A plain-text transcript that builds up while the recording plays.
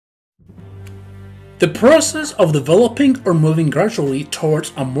the process of developing or moving gradually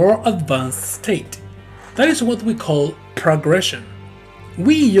towards a more advanced state. That is what we call progression.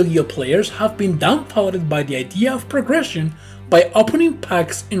 We Yu-Gi-Oh players have been dumbfounded by the idea of progression by opening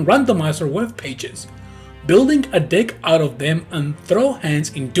packs in randomizer web pages, building a deck out of them and throw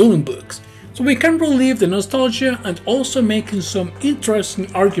hands in dueling books, so we can relieve the nostalgia and also making some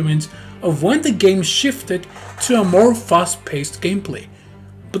interesting arguments of when the game shifted to a more fast-paced gameplay.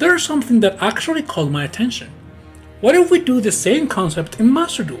 But there's something that actually caught my attention. What if we do the same concept in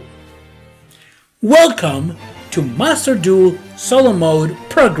Master Duel? Welcome to Master Duel Solo Mode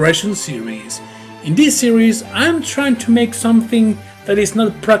Progression Series. In this series, I'm trying to make something that is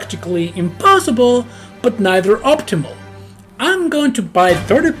not practically impossible, but neither optimal. I'm going to buy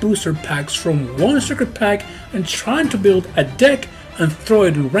 30 booster packs from one secret pack and trying to build a deck and throw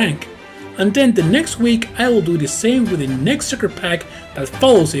it in rank. And then the next week I will do the same with the next secret pack that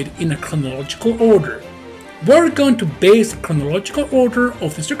follows it in a chronological order. We're going to base the chronological order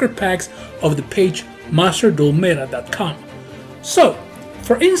of the secret packs of the page masterduelmeta.com. So,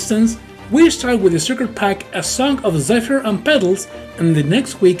 for instance, we start with the secret pack A Song of Zephyr and Petals, and the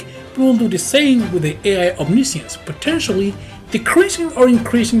next week we will do the same with the AI Omniscience, potentially decreasing or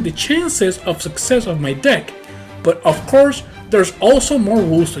increasing the chances of success of my deck. But of course, there's also more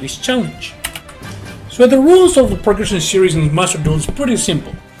rules to this challenge. So the rules of the progression series in Master Duel is pretty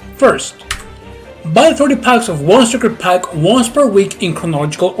simple. First, buy 30 packs of one secret pack once per week in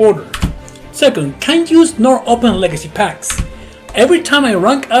chronological order. Second, can't use nor open legacy packs. Every time I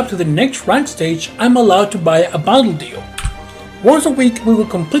rank up to the next rank stage, I'm allowed to buy a bundle deal. Once a week, we will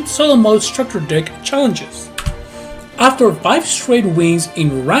complete solo mode structure deck challenges. After 5 straight wins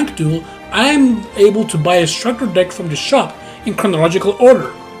in Rank Duel, I am able to buy a structure deck from the shop in chronological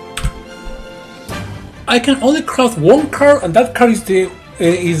order. I can only craft one card, and that card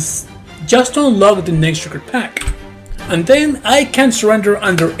is just to unlock the next secret pack. And then I can surrender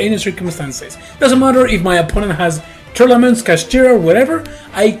under any circumstances. Doesn't matter if my opponent has tournaments, Cashtira, or whatever,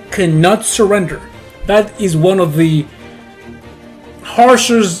 I cannot surrender. That is one of the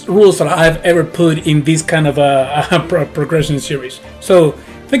harshest rules that I've ever put in this kind of a progression series. So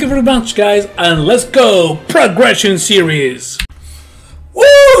thank you very much, guys, and let's go progression series. Woo!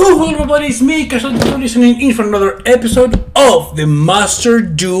 Hello everybody, it's me, Cash, and you're listening in for another episode of the Master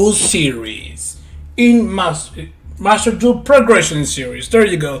Duel series. In Master Duel progression series. There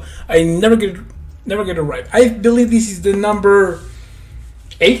you go. I never get it right. I believe this is the number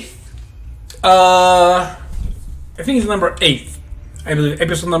 8th. I think it's number 8th. I believe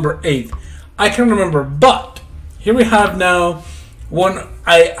episode number 8. I can't remember, but here we have now one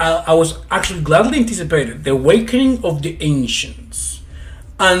I was actually gladly anticipated, the Awakening of the Ancients.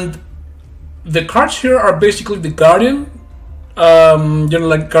 And the cards here are basically the Guardian,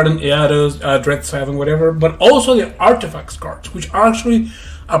 like Guardian Eados, Dread Scythe and whatever, but also the Artifacts cards, which are actually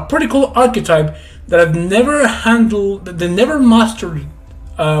a pretty cool archetype that I've never handled, that they never mastered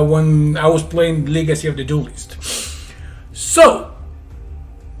when I was playing Legacy of the Duelist. So,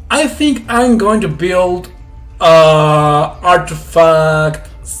 I think I'm going to build Artifact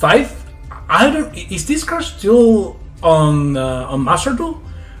Scythe. Is this card still on Master Duel?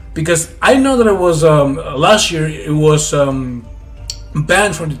 Because I know that it was last year it was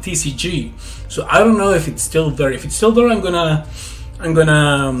banned from the TCG, so I don't know if it's still there. If it's still there, I'm gonna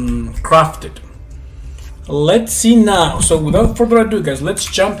craft it. Let's see now. So without further ado, guys, let's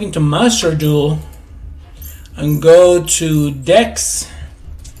jump into Master Duel and go to decks,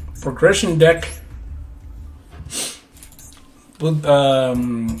 progression deck. Put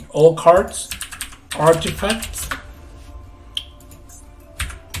all cards, artifact,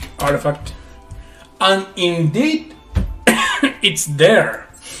 and indeed it's there.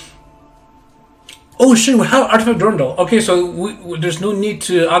 Oh shit, we have Artifact Durandal. Okay, so there's no need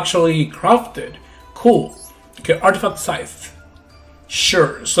to actually craft it. Cool. Okay, Artifact Scythe.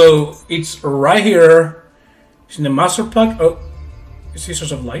 Sure, so it's right here. It's in the Master Pack. Oh,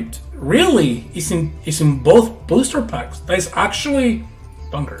 Scissors of Light. Really? It's in both booster packs. That is actually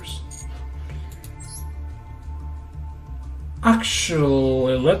bonkers.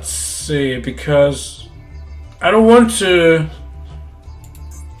 Actually, let's see, because I don't want to.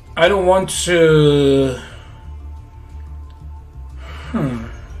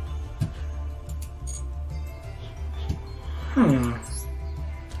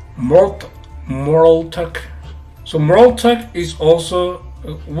 Moral Tech. So Moral Tech is also.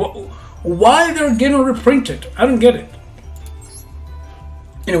 Why they're getting reprinted? I don't get it.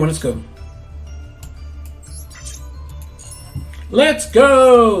 Anyway, let's go. Let's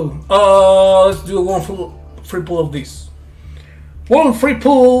go! Let's do one free pull of this. One free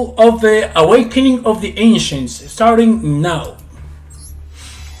pool of the Awakening of the Ancients, starting now.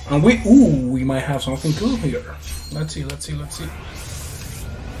 And we might have something cool here. Let's see.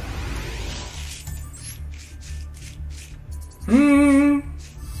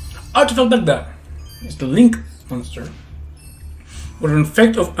 Artifact like that. It's the Link monster. With an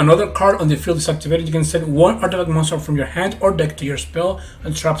effect of another card on the field is activated, you can send one artifact monster from your hand or deck to your spell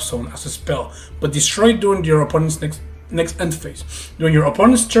and trap zone as a spell, but destroy it during your opponent's next end phase. During your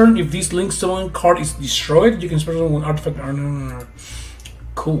opponent's turn, if this Link summon card is destroyed, you can special one artifact.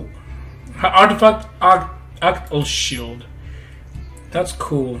 Cool. Artifact Actal Shield. That's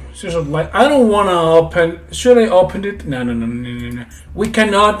cool. Seriously, like, I don't want to open. Should I open it? No. We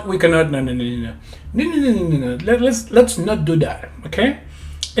cannot. No. Let's not do that. Okay.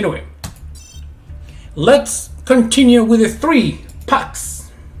 Anyway, let's continue with the 3 packs.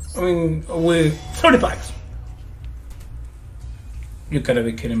 I mean, with 30 packs. You gotta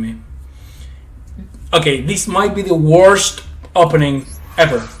be kidding me. Okay, this might be the worst opening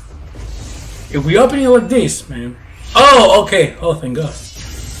ever. If we open it like this, man. Oh, okay. Oh, thank God.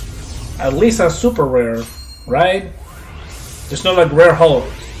 At least a super rare, right? It's not like rare hollow.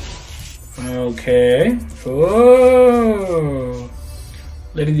 Okay. Oh.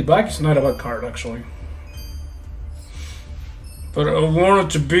 Lady the Back is not a bad card, actually. But I want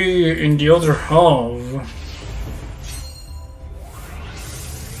it to be in the other half.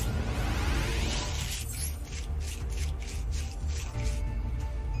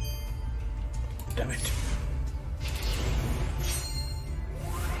 Damn it.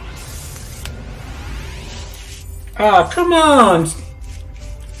 Ah, come on!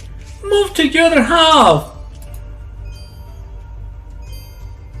 Move to the other half!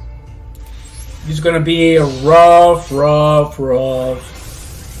 This is gonna be a rough.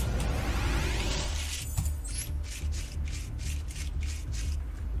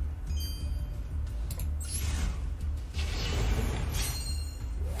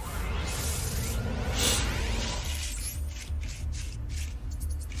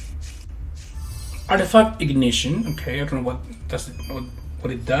 Artifact Ignition. Okay, I don't know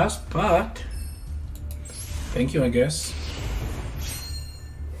what it does, but thank you, I guess.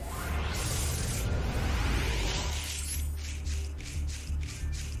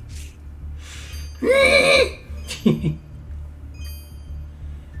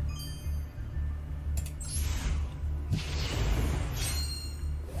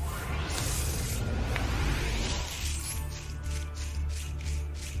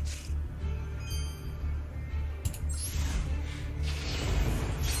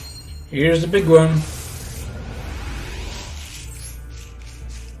 Here's the big one.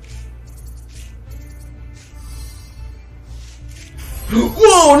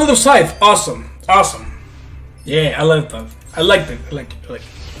 Whoa, another scythe. Awesome. Yeah, I like that. I like it.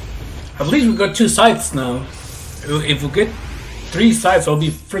 At least we got 2 scythes now. If we get 3 scythes, that'll be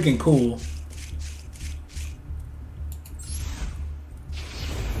freaking cool.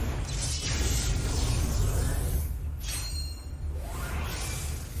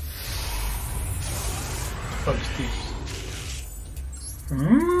 What is this?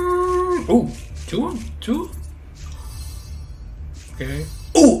 Oh, two. Okay.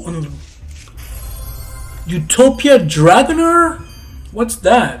 Oh, another. Utopia Dragoner? What's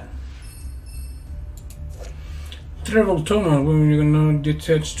that? Travel Toma, when you're gonna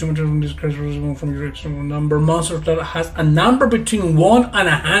detach 2 from this card from your external number monster that has a number between 1 and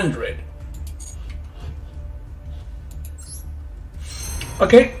 100.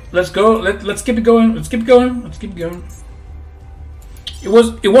 Okay, let's go. Let's keep it going. Let's keep going. It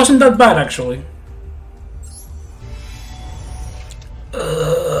wasn't that bad, actually.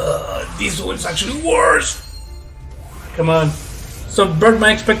 This one's actually worse. Come on, subvert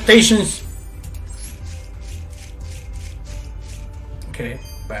my expectations. Okay,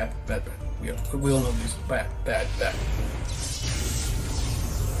 bad. We all know this. Bad.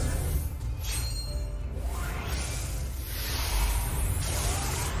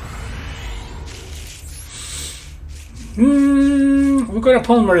 We got a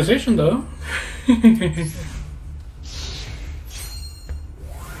polymerization though.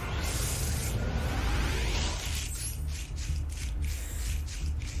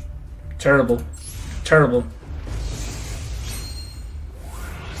 Terrible.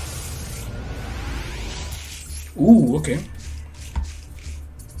 Ooh, okay.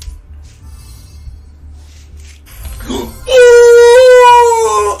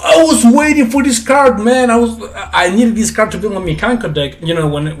 I was waiting for this card, man. I needed this card to build my Mikanko deck. You know,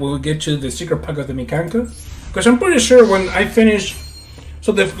 when we get to the secret pack of the Mikanko, because I'm pretty sure when I finish,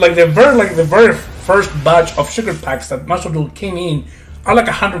 so the very first batch of secret packs that Master Duel came in are like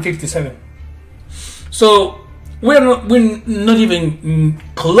 157. So we're not even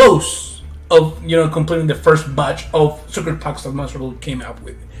close of completing the first batch of secret packs that Master Duel came up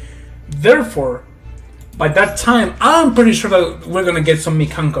with. Therefore, by that time, I'm pretty sure that we're gonna get some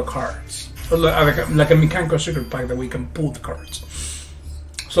Mikanko cards, or like a Mikanko secret pack that we can pull the cards.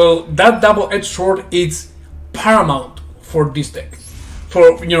 So that double-edged sword is paramount for this deck,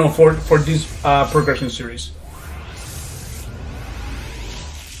 for this progression series.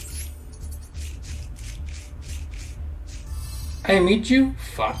 I meet you?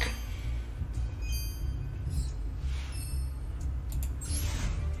 Fuck.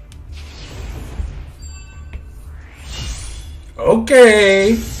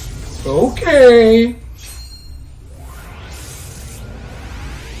 Okay. Okay.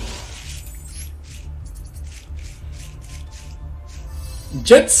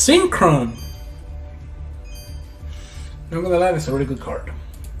 Jet Synchron. Not gonna lie, that's a really good card.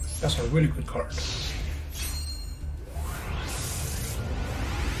 That's a really good card.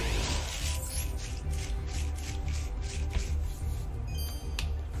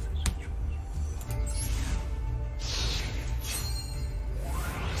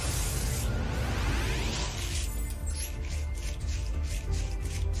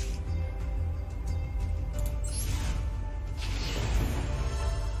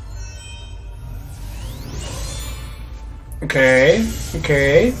 Okay,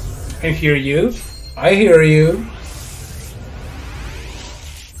 okay, I hear you. I hear you.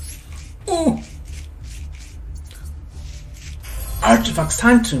 Ooh. Artifact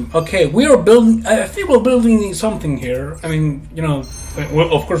Sanctum. Okay, we are building. I think we're building something here. I mean,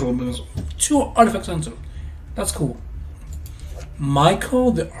 of course we're building 2 Artifact Sanctum. That's cool.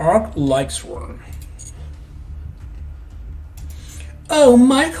 Michael the Arc Lightsworn. Oh,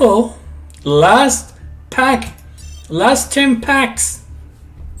 Michael. Last pack. Last 10 packs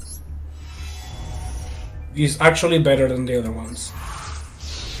is actually better than the other ones.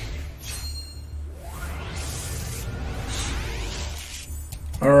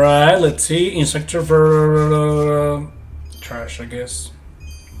 Alright, let's see. Insector for trash, I guess.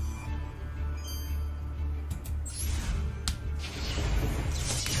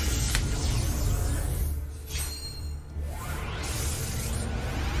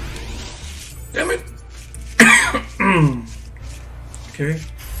 Damn it. Okay.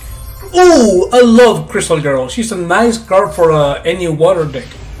 Ooh, I love Crystal Girl. She's a nice card for any water deck,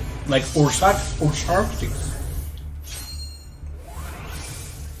 like Ursarctic.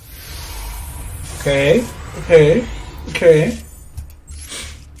 Okay, okay, okay.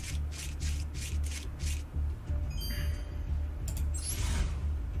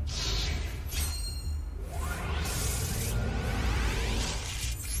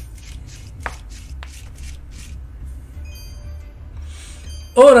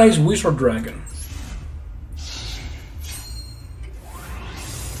 Orais Wizard Dragon.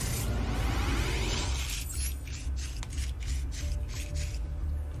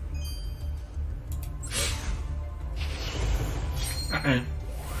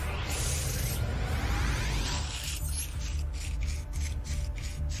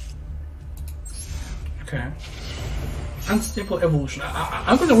 Okay. Unstable Evolution.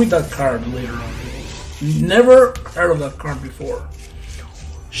 I'm gonna read that card later on. Never heard of that card before.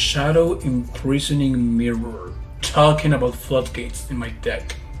 Shadow Imprisoning Mirror. Talking about floodgates in my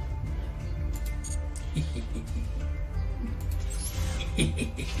deck.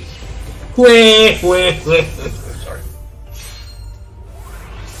 Wait. Sorry.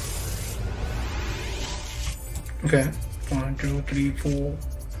 Okay. 1, 2, 3, 4.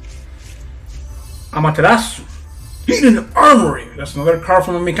 Amaterasu. Hidden Armory. That's another card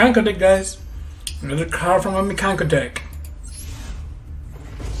from a Mikanko deck, guys. Another card from a Mikanko deck.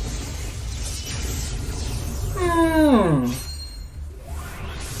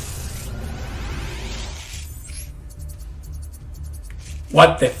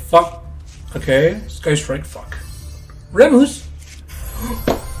 What the fuck? Okay, Sky Strike, fuck. Remus?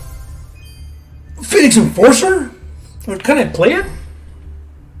 Phoenix Enforcer? Can I play it?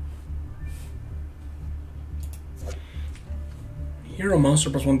 Hero Monster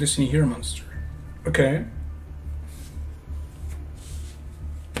plus 1 Destiny Hero Monster. Okay.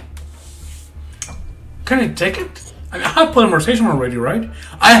 Can I take it? I mean, I have polymerization already, right?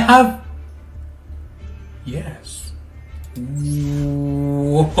 I have... Yes.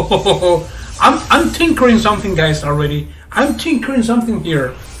 Whoa. I'm tinkering something, guys, already. I'm tinkering something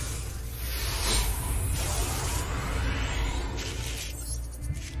here.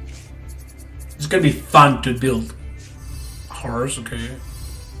 It's gonna be fun to build. Horse, okay.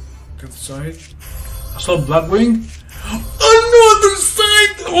 To the side. I saw Blackwing. Another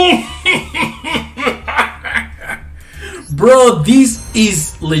side! Bro, this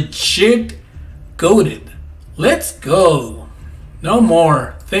is legit goated. Let's go. No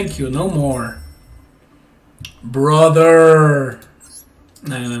more. Thank you, no more. Brother.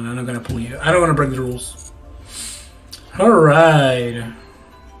 No, I'm not gonna pull you. I don't wanna break the rules. Alright.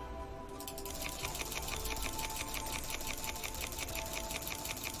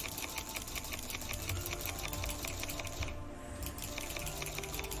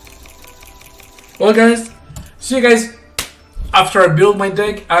 Well guys, see you guys after I build my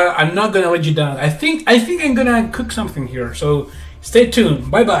deck. I'm not gonna let you down. I think I'm gonna cook something here, so stay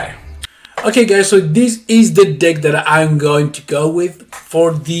tuned. Bye bye. Okay guys, so this is the deck that I'm going to go with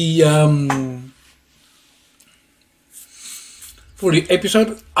for the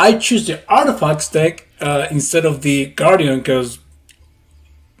episode. I choose the Artifacts deck instead of the Guardian, because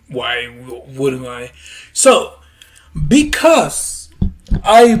why wouldn't I? So because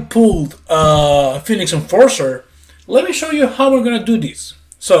I pulled Phoenix Enforcer, let me show you how we're gonna do this.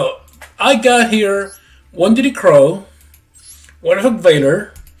 So I got here one Diddy Crow, one Hook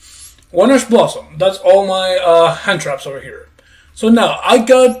Vader, one Ash Blossom. That's all my hand traps over here. So now I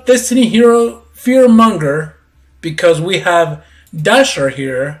got Destiny Hero Fearmonger because we have Dasher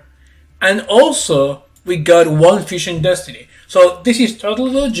here, and also we got one Fusion Destiny. So this is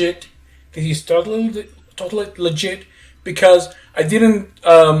totally legit. This is totally legit because I didn't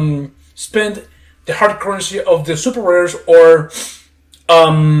spend the hard currency of the super rares or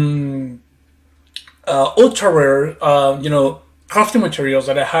ultra rare, crafting materials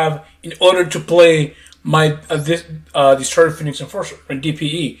that I have in order to play my Destroyer Phoenix Enforcer or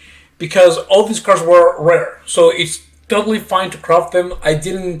DPE, because all these cards were rare. So it's totally fine to craft them. I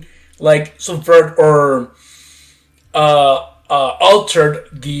didn't like subvert or altered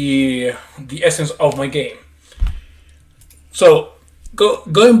the essence of my game. So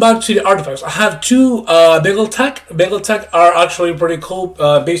going back to the artifacts, I have two Bagel Attack. Bagel Attack are actually pretty cool.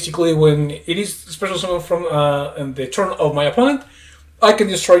 Basically, when it is special summon from in the turn of my opponent, I can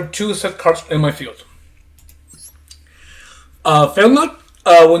destroy 2 set cards in my field. Failnut,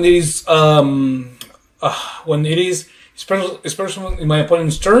 when it is special summon in my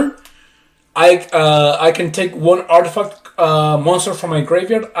opponent's turn, I can take one artifact monster from my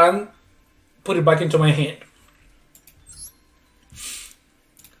graveyard and put it back into my hand.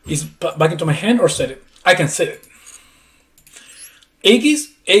 Is back into my hand or set it? I can set it.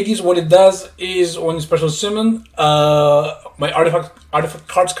 Aegis, what it does is when it's special summon, my artifact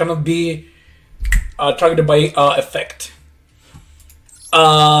cards cannot be targeted by effect.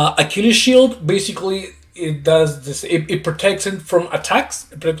 Achilles Shield, basically it does this. It protects it from attacks.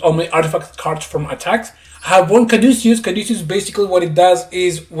 It protects all my artifact cards from attacks. I have one Caduceus. Caduceus, basically what it does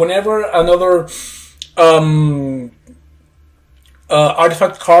is whenever another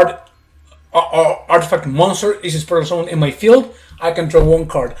artifact card or artifact monster is special summon in my field, I can draw 1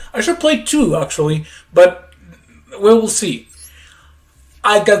 card. I should play 2 actually, but we will see.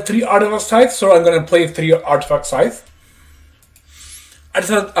 I got 3 artifact scythes, so I'm gonna play 3 artifact scythes.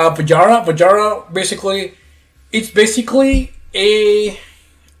 Artifact Vajara. Vajara it's basically a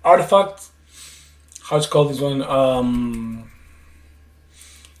artifact. How's it called this one?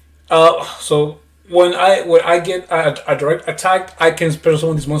 So when I get a direct attack, I can special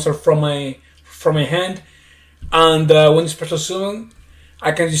summon this monster from my hand, and when it's special summon,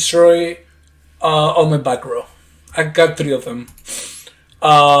 I can destroy all my back row. I got 3 of them.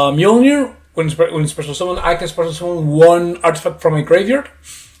 Mjolnir, when it's special summon, I can special summon 1 artifact from my graveyard.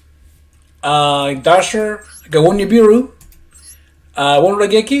 Dasher, I got 1 Nibiru, 1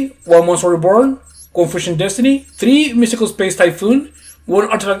 Raigeki, 1 Monster Reborn, 1 Fusion Destiny, 3 Mystical Space Typhoon, 1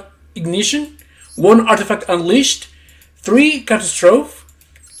 Artifact Ignition, 1 Artifact Unleashed, 3 Catastrophe.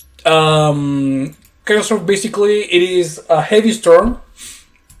 Catastrophe, basically it is a Heavy Storm,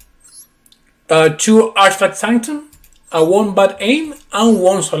 2 Artifact Sanctum, 1 Bad Aim, and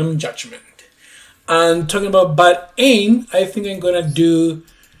 1 Solemn Judgment. And talking about Bad Aim, I think I'm gonna do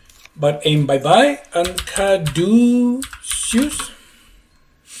Bad Aim bye-bye and Caduceus.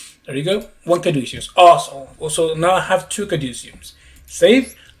 There you go, 1 Caduceus. Awesome. Also now I have 2 Caduceus.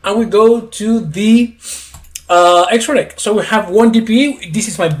 Save, and we go to the extra deck. So we have 1 DPE. This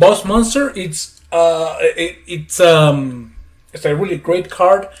is my boss monster. It's a really great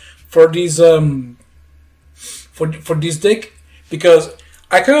card for this for this deck, because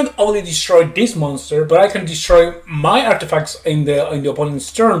I cannot only destroy this monster, but I can destroy my artifacts in the opponent's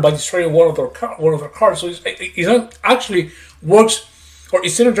turn by destroying one of their cards. So it actually works, or it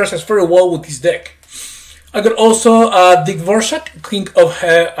synergizes very well with this deck. I got also Dick Vorshak, King of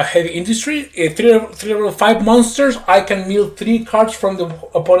a Heavy Industry. Three level 5 monsters. I can mill 3 cards from the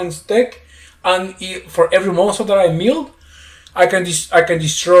opponent's deck, and for every monster that I milled, I can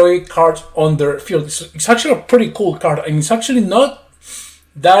destroy cards on their field. It's actually a pretty cool card, and it's actually not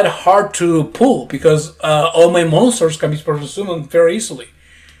that hard to pull because all my monsters can be summoned very easily.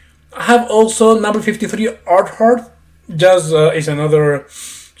 I have also number 53 Art Heart. Just is another.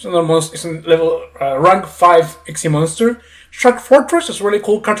 It's a level rank 5 XC monster. Shark Fortress is a really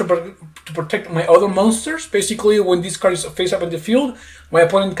cool card to protect my other monsters. Basically, when this card is face up in the field, my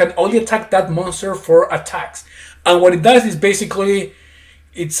opponent can only attack that monster for attacks. And what it does is basically,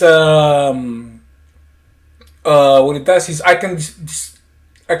 it's what it does is I can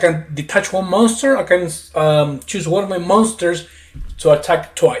detach one monster. I can choose one of my monsters to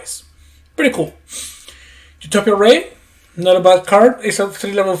attack twice. Pretty cool. Utopia Ray. Not a bad card. It's a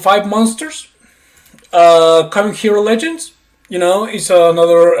 3 level 5 monsters. Coming Hero Legends. You know, it's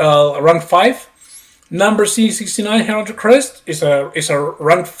another rank 5. Number C69 Herald Crest is a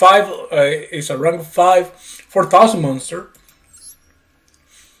rank 5. It's a rank 5 4000 monster.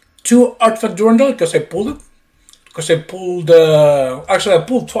 2 Artifact Durandal because I pulled it. Because I pulled actually I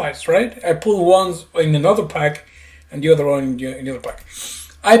pulled twice, right? I pulled once in another pack and the other one in the other pack.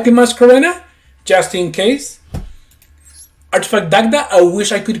 IP Masquerena, just in case. Artifact Dagda, I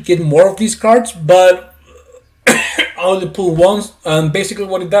wish I could get more of these cards, but I only pull once. And basically,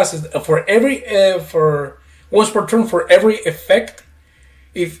 what it does is for once per turn for every effect,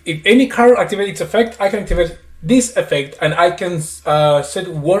 if any card activates its effect, I can activate this effect, and I can set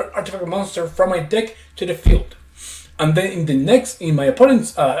one artifact monster from my deck to the field. And then in my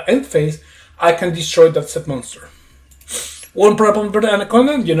opponent's end phase, I can destroy that set monster. One per opponent per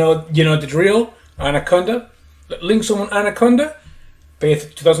Anaconda, you know the drill. Anaconda. Link summon Anaconda, pay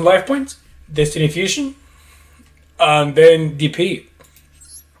 2000 life points, Destiny Fusion, and then DP.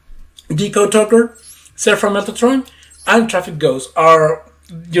 Decode Talker, Seraph Metatron, and Traffic Ghost are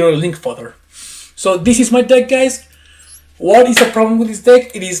your link fodder. So this is my deck, guys. What is the problem with this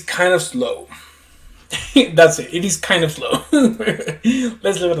deck? It is kind of slow. That's it. It is kind of slow.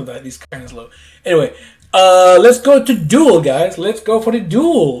 Let's leave it at that. It's kind of slow. Anyway, let's go to Duel, guys. Let's go for the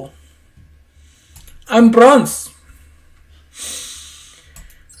Duel. I'm bronze.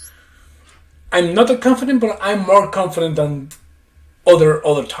 I'm not that confident, but I'm more confident than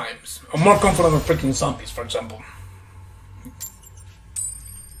other times. I'm more confident than freaking zombies, for example.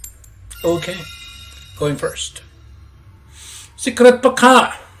 Okay, going first. Secret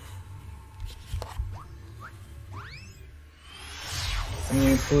Paka. Let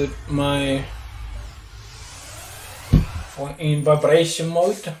me put my phone in vibration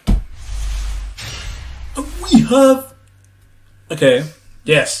mode. We have. Okay.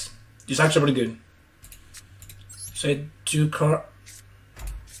 Yes. It's actually pretty good. Say 2 cards.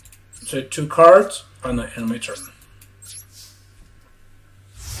 Say 2 cards on my turn.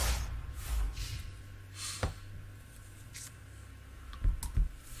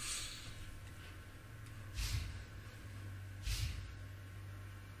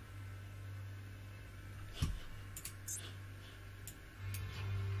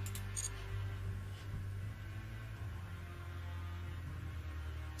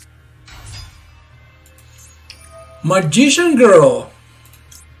 Magician Girl.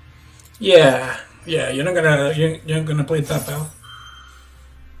 Yeah, you're not gonna play that, pal.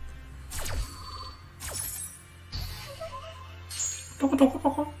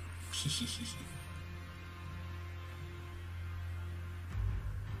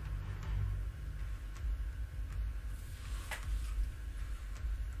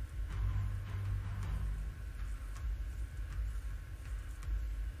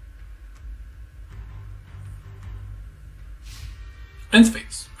 End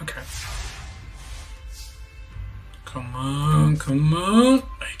phase. Okay. Come on, come on.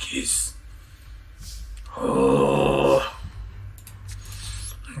 Like this. Oh.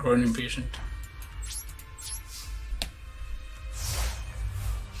 I'm growing impatient.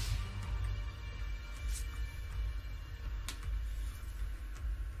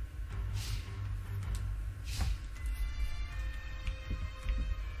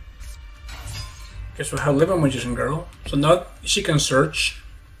 Guess we have Living Magician Girl. So now she can search.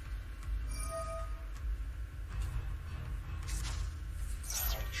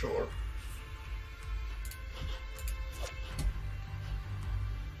 Sure.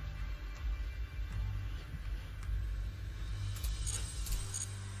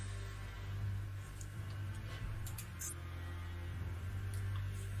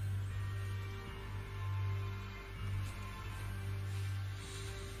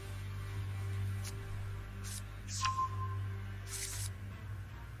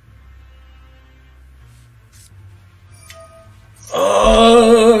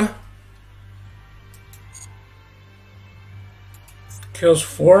 Chaos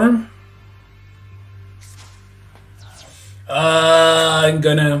form. I'm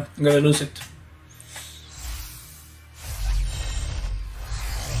gonna lose it.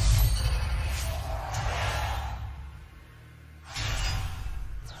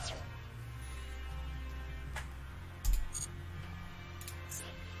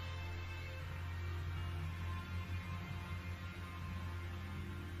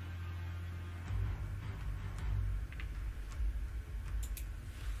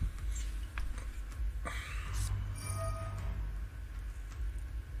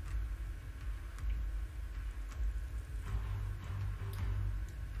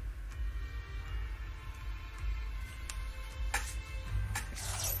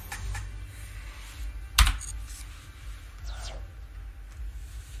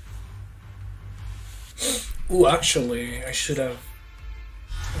 Ooh, actually, I should have.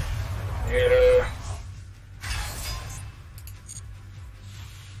 Yeah.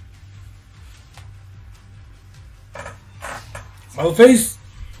 Malface,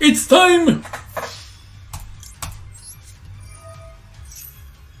 it's time!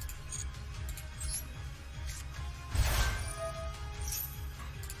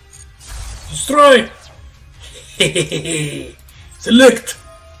 Destroy! Select!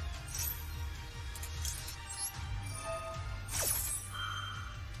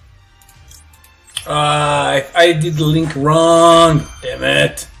 I did the link wrong. Damn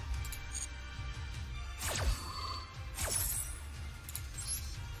it.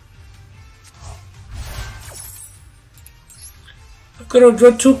 I could have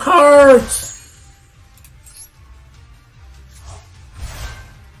drawn 2 cards.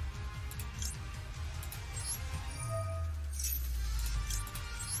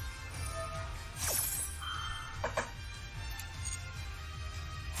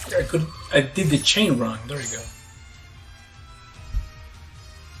 I did the chain wrong. There you go.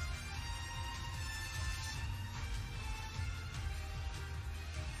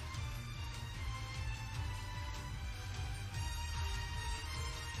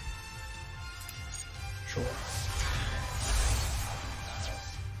 Sure.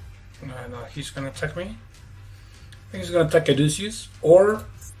 No, he's gonna attack me. I think he's gonna attack Caduceus or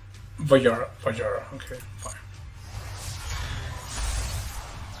Vajara. Okay, fine.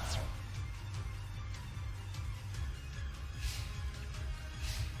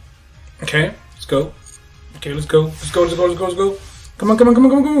 Okay, let's go. Okay, let's go. Let's go. Come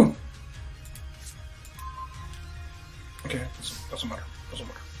on. Okay, doesn't matter.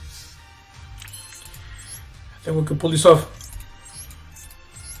 I think we can pull this off.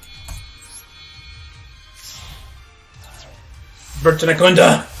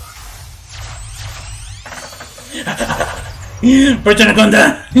 Bertanaconda!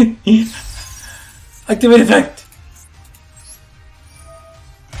 Bertanaconda! Activate effect!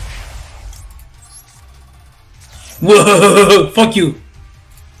 Whoa! Fuck you!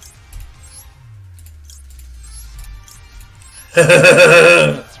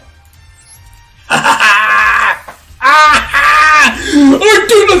 I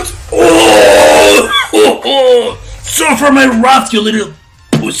do not! Oh! Suffer my wrath, you little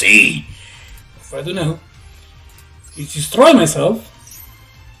pussy! If I don't know, is destroy myself.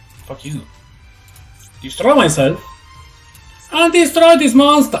 Fuck you. Destroy myself. And destroy this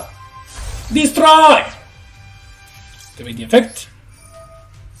monster. Destroy! Activate the effect.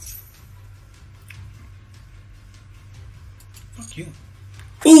 Fuck you.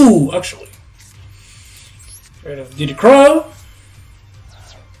 Ooh, actually. Get rid of Diddy Crow.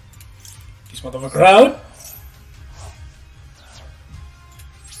 This motherfucker out.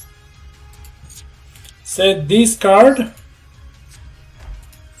 Set this card.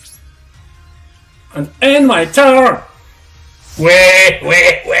 And end my turn. Wait.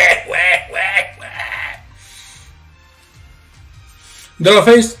 Draw a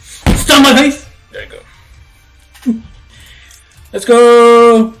face. Stun my face. There you go. Let's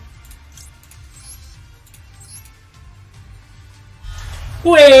go.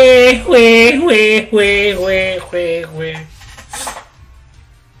 Wait.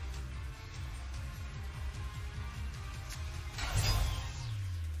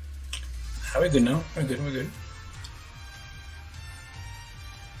 Are we good now? We're good.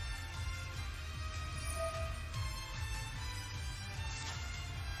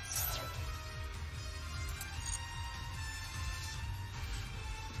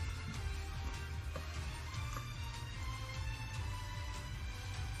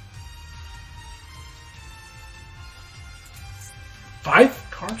 Five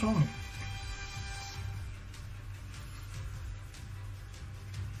cards only.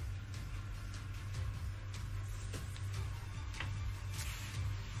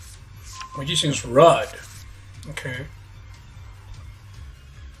 Magician's Rod. Okay.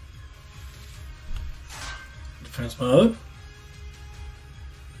 Defense mode.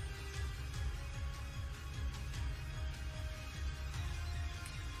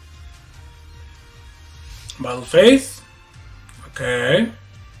 Battle phase. Okay.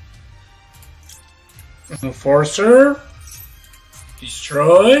 Enforcer.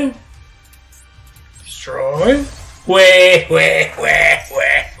 Destroy. Destroy. Wait.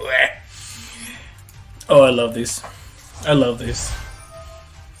 Oh, I love this. I love this.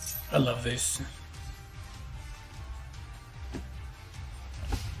 I love this.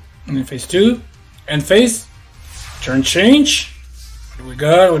 And then phase 2. End phase. Turn change. What do we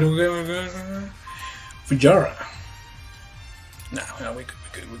got? What do we got? Fujara. No,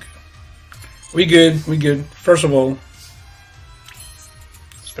 we good. First of all,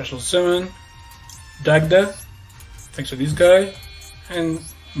 special summon Dagda, thanks to this guy, and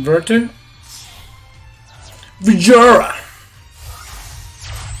Verta. Fujara.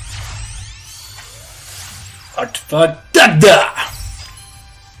 Artifact Dagda.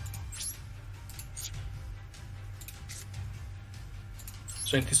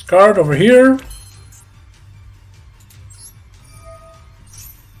 Set this card over here.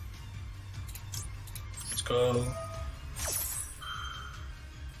 Let's go.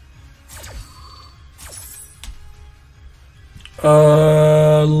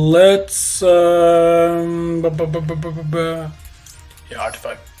 Let's yeah,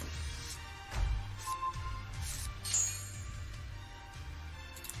 artifact.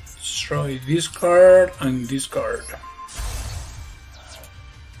 Destroy this card and this card.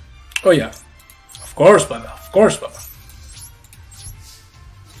 Oh yeah, of course, Baba. Of course, Baba.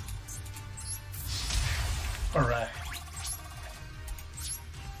 All right.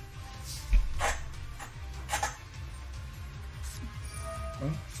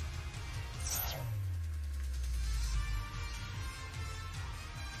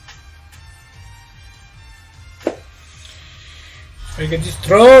 It's gonna get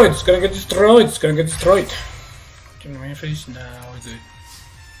destroyed. It's gonna get destroyed. It's gonna get destroyed. Can my face now? We're good.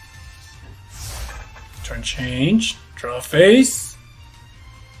 Turn change. Draw a face.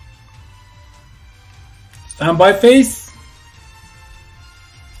 Standby face.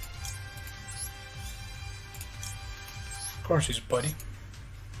 Of course, he's buddy.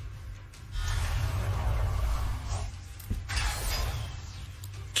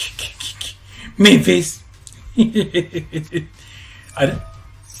 Main face. I don't.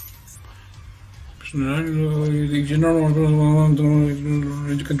 If you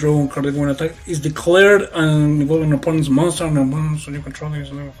control one card when attack is declared and involve an opponent's monster and a bonus, so you control is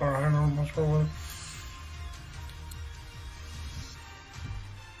level for higher monster.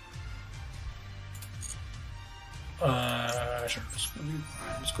 Sure.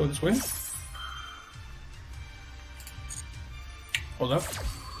 Let's go this way. Hold up.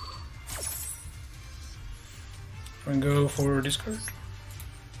 And go for discard.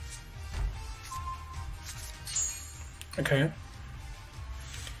 Okay.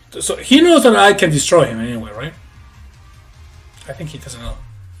 So he knows that I can destroy him anyway, right? I think he doesn't know.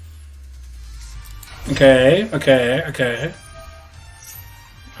 Okay.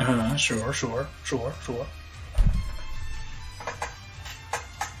 Sure.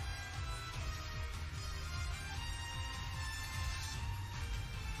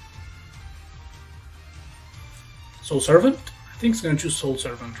 Soul Servant? I think he's gonna choose Soul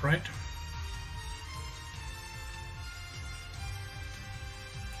Servant, right?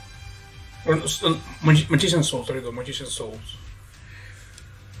 Or Magician Souls, there you go, Magician Souls.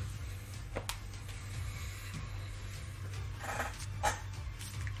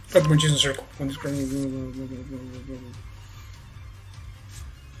 Got the Magician Circle.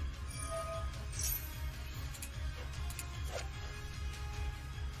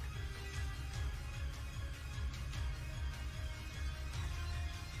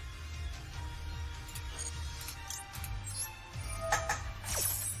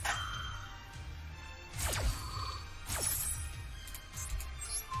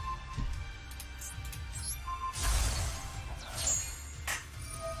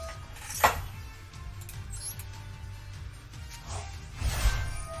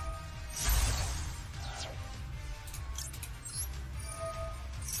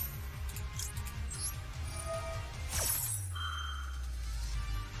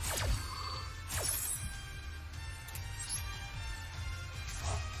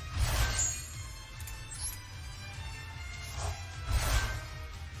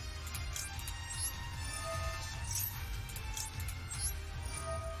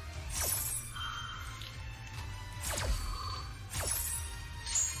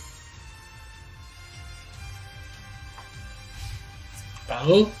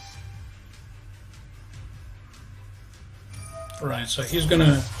 Battle. Right, so he's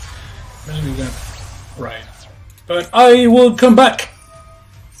gonna... Right. But I will come back!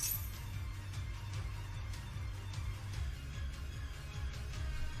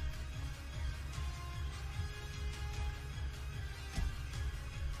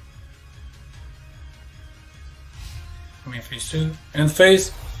 Main phase 2. End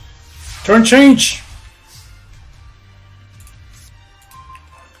phase. Turn change!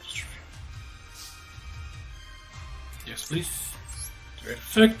 Yes, please. Great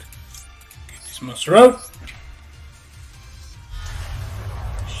effect. Get this monster out.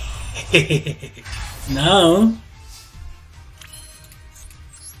 Now.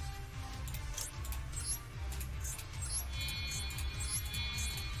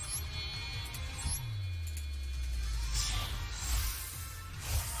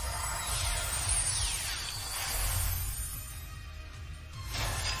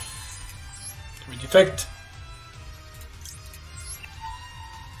 Great effect.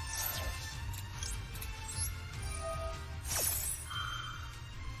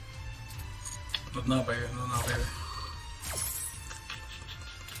 But now, baby, no, baby.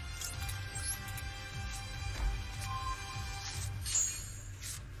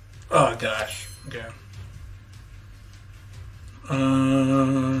 Oh gosh. Okay.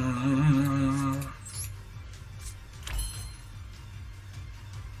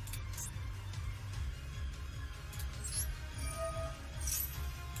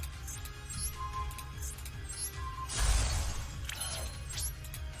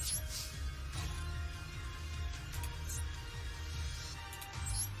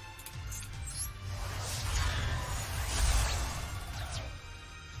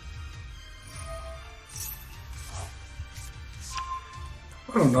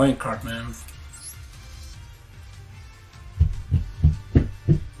 What an annoying card, man.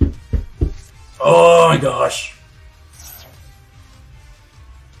 Oh my gosh.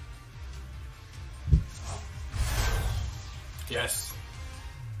 Yes.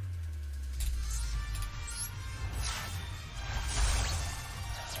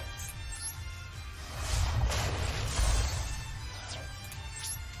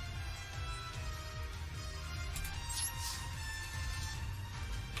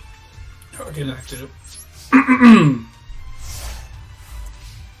 I didn't have to do.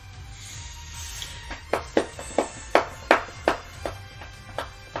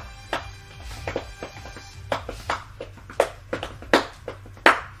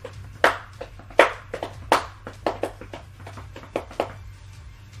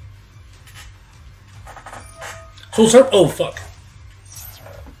 Soul Serve? Oh fuck.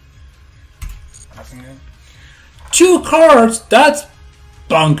 Nothing good. 2 cards? That's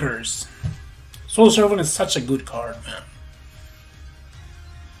bonkers. Soul Servant is such a good card, man.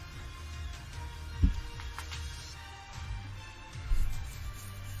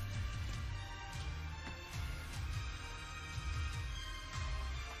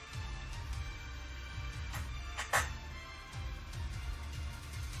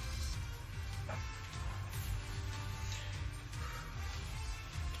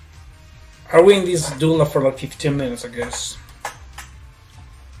 Are we in this duel for like 15 minutes, I guess?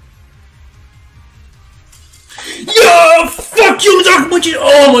 Yeah, fuck you, Dark Magician!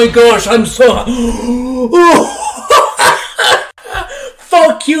 Oh my gosh, I'm so...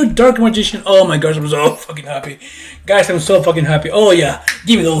 Fuck you, Dark Magician! Oh my gosh, I'm so fucking happy. Guys, I'm so fucking happy. Oh yeah,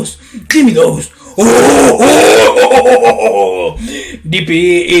 give me those. Give me those.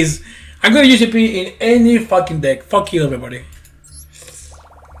 DP is... I'm gonna use DP in any fucking deck. Fuck you, everybody.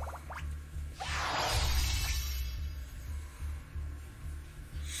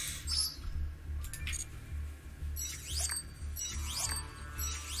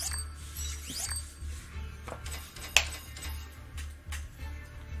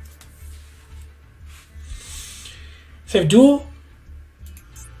 Save duel.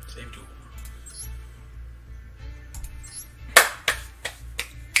 Save duel.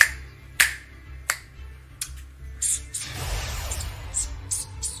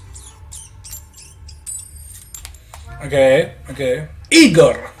 Okay, okay.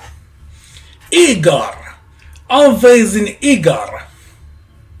 Igor. Always in Igor.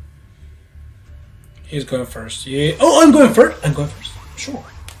 He's going first. Yeah. Oh, I'm going first. I'm going first. Sure.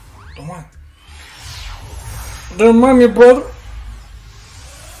 Don't mind. Don't mind me, brother.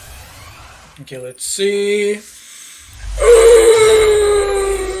 Okay, let's see.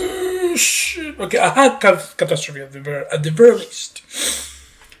 Shit. Okay, I had catastrophe at the very least.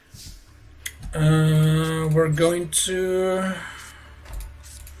 We're going to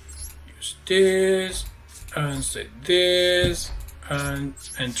use this and say this and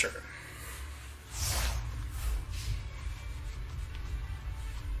enter.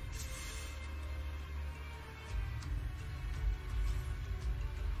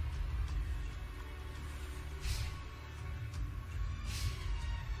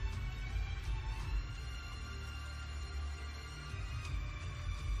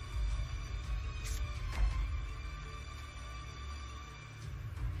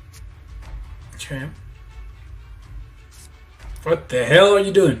 Okay. What the hell are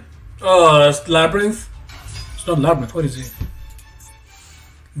you doing? Oh, that's Labyrinth? It's not Labyrinth, what is it?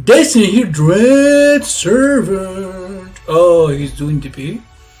 Destiny here, Dread Servant. Oh, he's doing DP.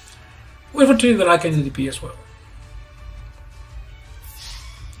 Wait for you that I can do DP as well.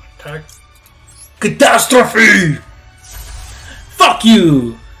 Attack. Catastrophe! Fuck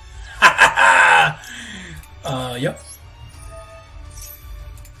you! Yep.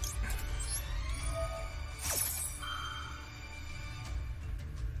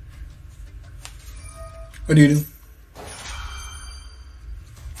 What do you do?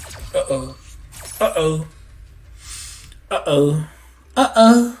 Uh-oh. Uh-oh. Uh-oh.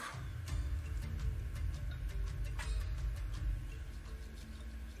 Uh-oh.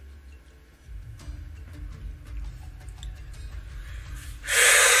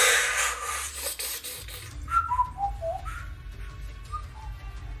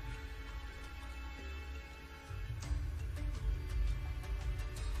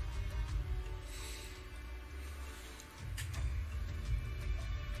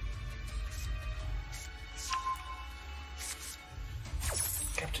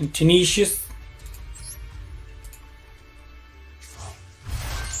 Captain Tenacious.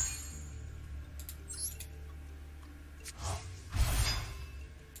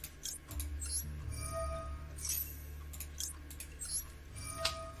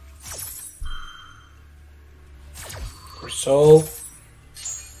 Resolve.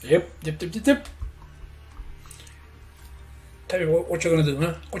 Yep. Tell me what you're gonna do,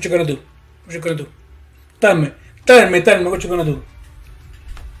 huh? What you gonna do? What you gonna do? Tell me what you're gonna do.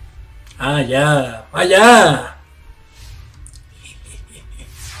 Ah, yeah. Ah, yeah.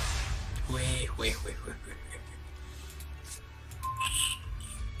 Wait.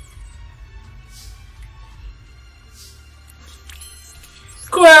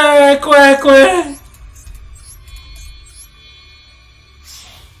 Quack.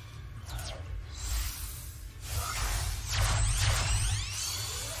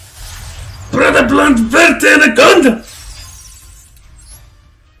 Brother Blunt Verte Anaconda!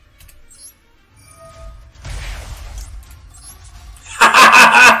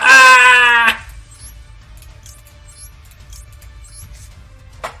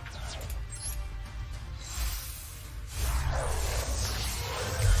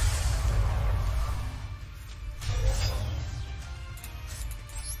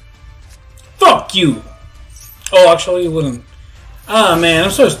 Fuck you! Oh, actually, you wouldn't. Ah, man,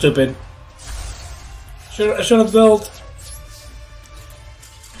 I'm so stupid. I should have built.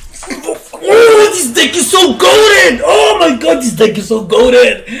 Oh, this deck is so goated! Oh my god, this deck is so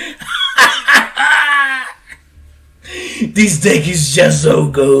goated! This deck is just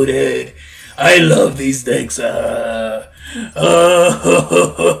so goated. I love these decks. Rank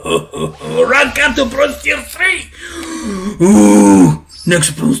up to Bronze Tier 3! Ooh,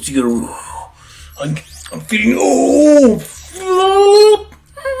 next Bronze Tier. I'm feeling. Oh!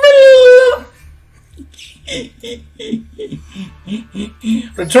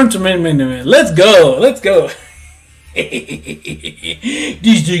 Return to main. Let's go. This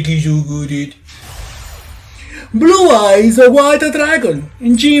deck is so good. Blue Eyes, a White Dragon,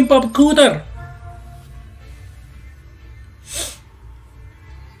 and Jim Pop Cooter.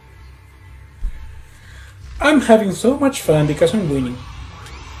 I'm having so much fun because I'm winning.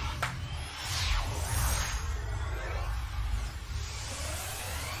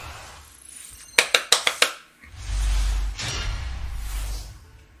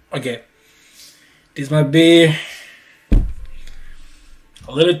 Okay, this might be a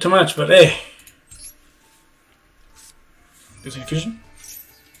little too much, but hey. Execution.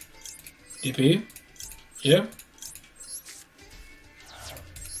 DP. Yeah.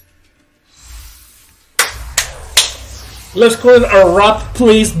 Let's call it a wrap,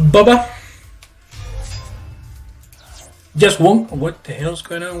 please, Bubba. Just one. What the hell's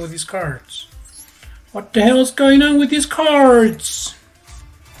going on with these cards? What the hell's going on with these cards?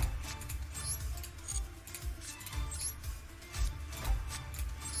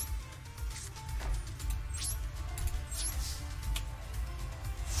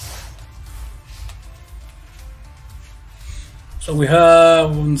 So we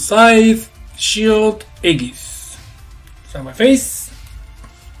have on Scythe, Shield, Aegis. So my face.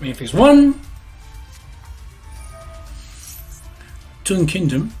 Main phase 1. Toon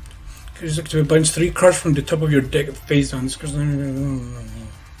Kingdom. Just activate binds 3 cards from the top of your deck face down.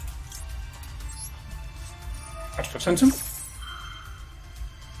 Artifact Center.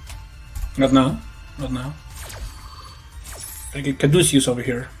 Not now. Not now. I get Caduceus over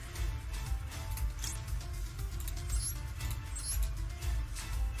here.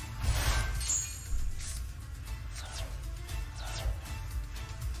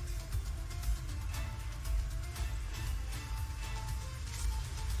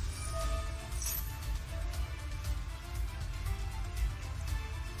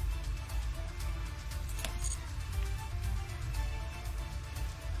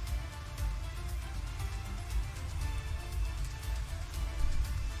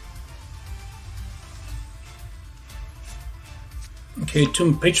 Okay,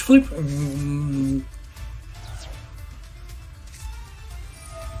 Tomb Page Flip.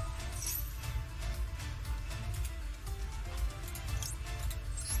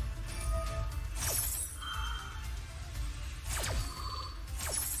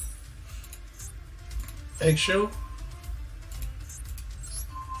 Eggshell.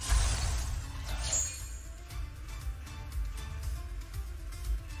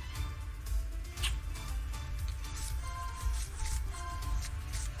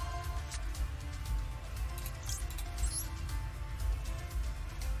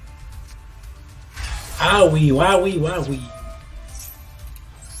 Wowie, wowie, wowie.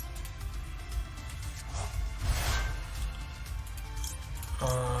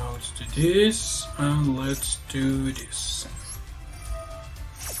 Let's do this, and let's do this.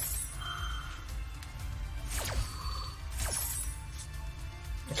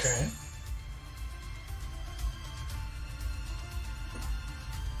 Okay.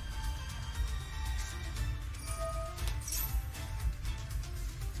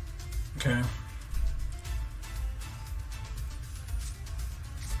 Okay.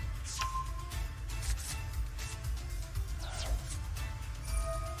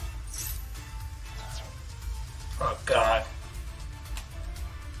 Oh God.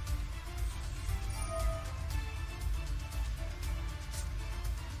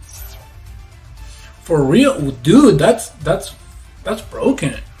 For real, dude, that's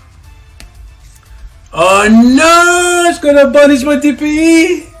broken. Oh no, it's gonna punish my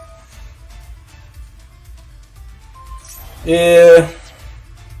TP. Yeah,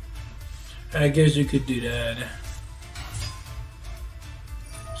 I guess you could do that.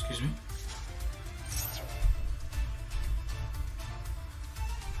 Excuse me.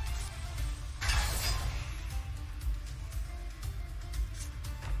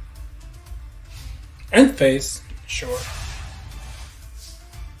 End phase, sure.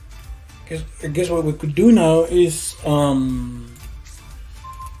 I guess what we could do now is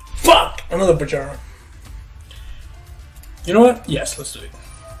fuck another Pajara. You know what? Yes, let's do it.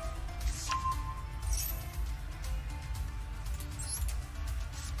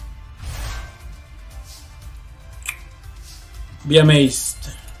 Be amazed.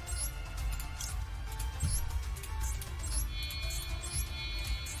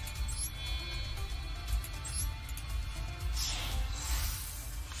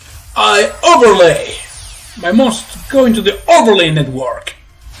 I overlay. I must go into the overlay network.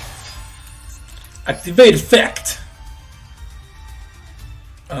 Activate effect.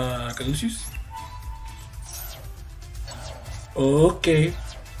 Caduceus. Okay.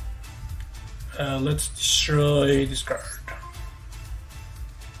 Let's destroy this card.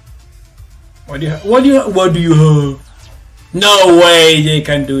 What do you have? No way they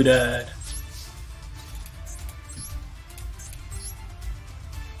can do that.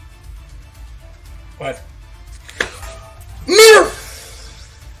 What? Mirror!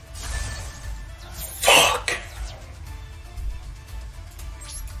 Fuck!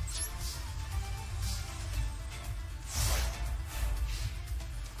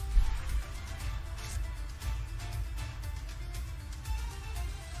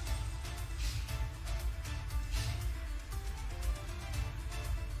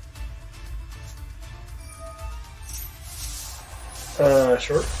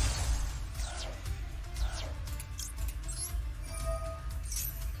 Sure.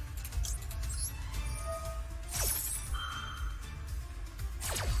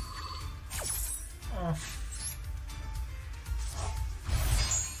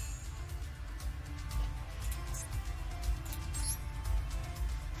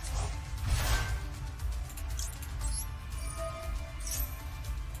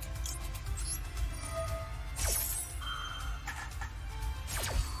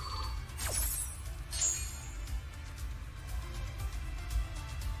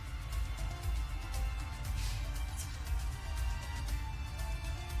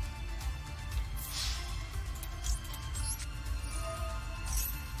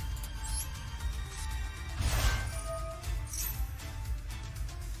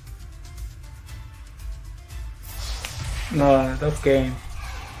 No, tough game.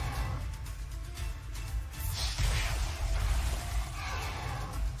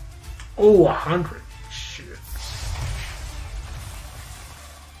 Oh, 100. Shit.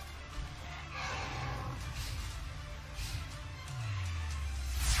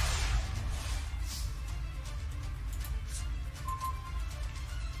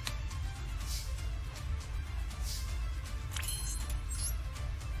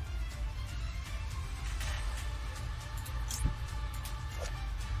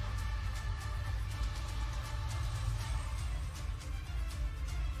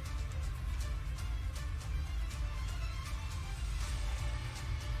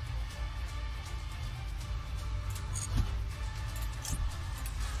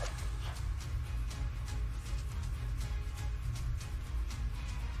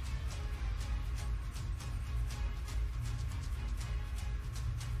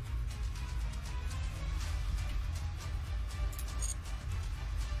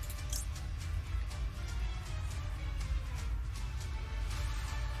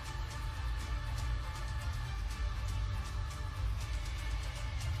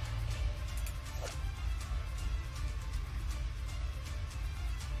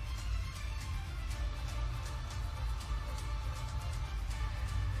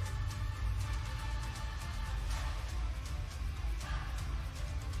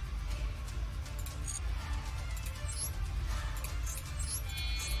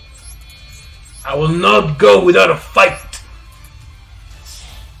 I will not go without a fight.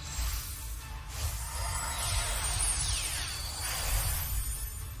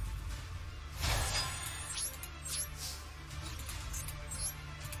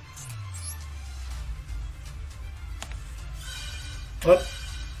 What?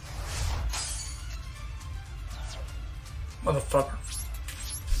 Motherfucker.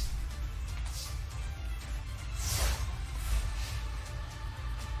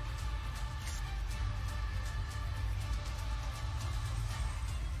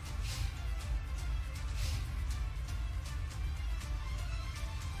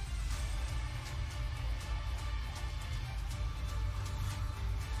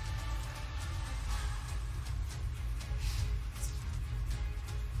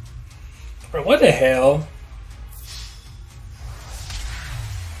 Bro, what the hell?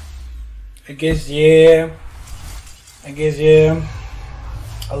 I guess, yeah.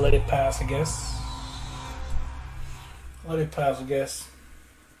 I'll let it pass, I guess. Let it pass, I guess.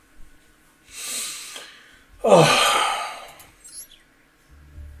 Oh.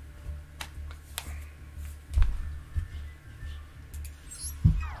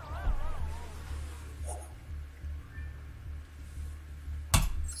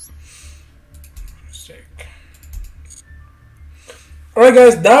 Alright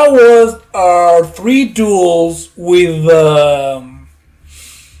guys, that was our 3 duels with the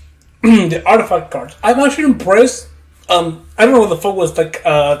artifact cards. I'm actually impressed. I don't know what the fuck was like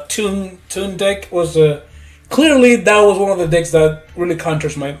Toon deck was clearly that was one of the decks that really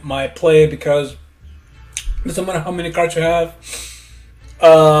counters my play, because it doesn't matter how many cards you have,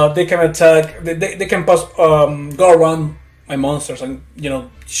 they can attack, they can pass go around my monsters and, you know,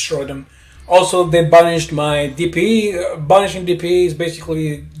 destroy them. Also, they banished my DP. Banishing DP is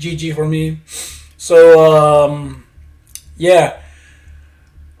basically GG for me. So, yeah.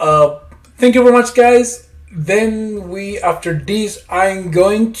 Thank you very much, guys. Then after this, I'm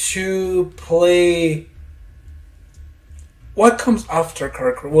going to play... What comes after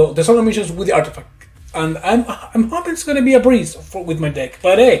character? Well, there's other missions with the artifact. And I'm hoping it's going to be a breeze with my deck.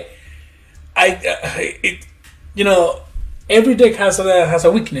 But hey, you know... Every deck has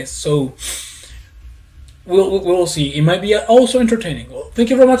a weakness, so we'll see. It might be also entertaining. Well, thank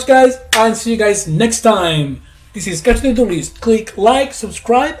you very much, guys, and see you guys next time. This is Catch the Duelist. Click like,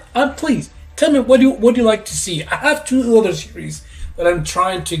 subscribe, and please tell me what you like to see. I have 2 other series that I'm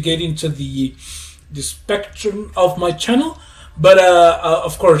trying to get into the spectrum of my channel, but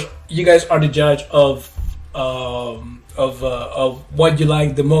of course, you guys are the judge of what you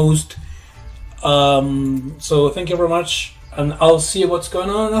like the most. So thank you very much. And I'll see what's going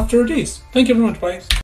on after this. Thank you very much, guys.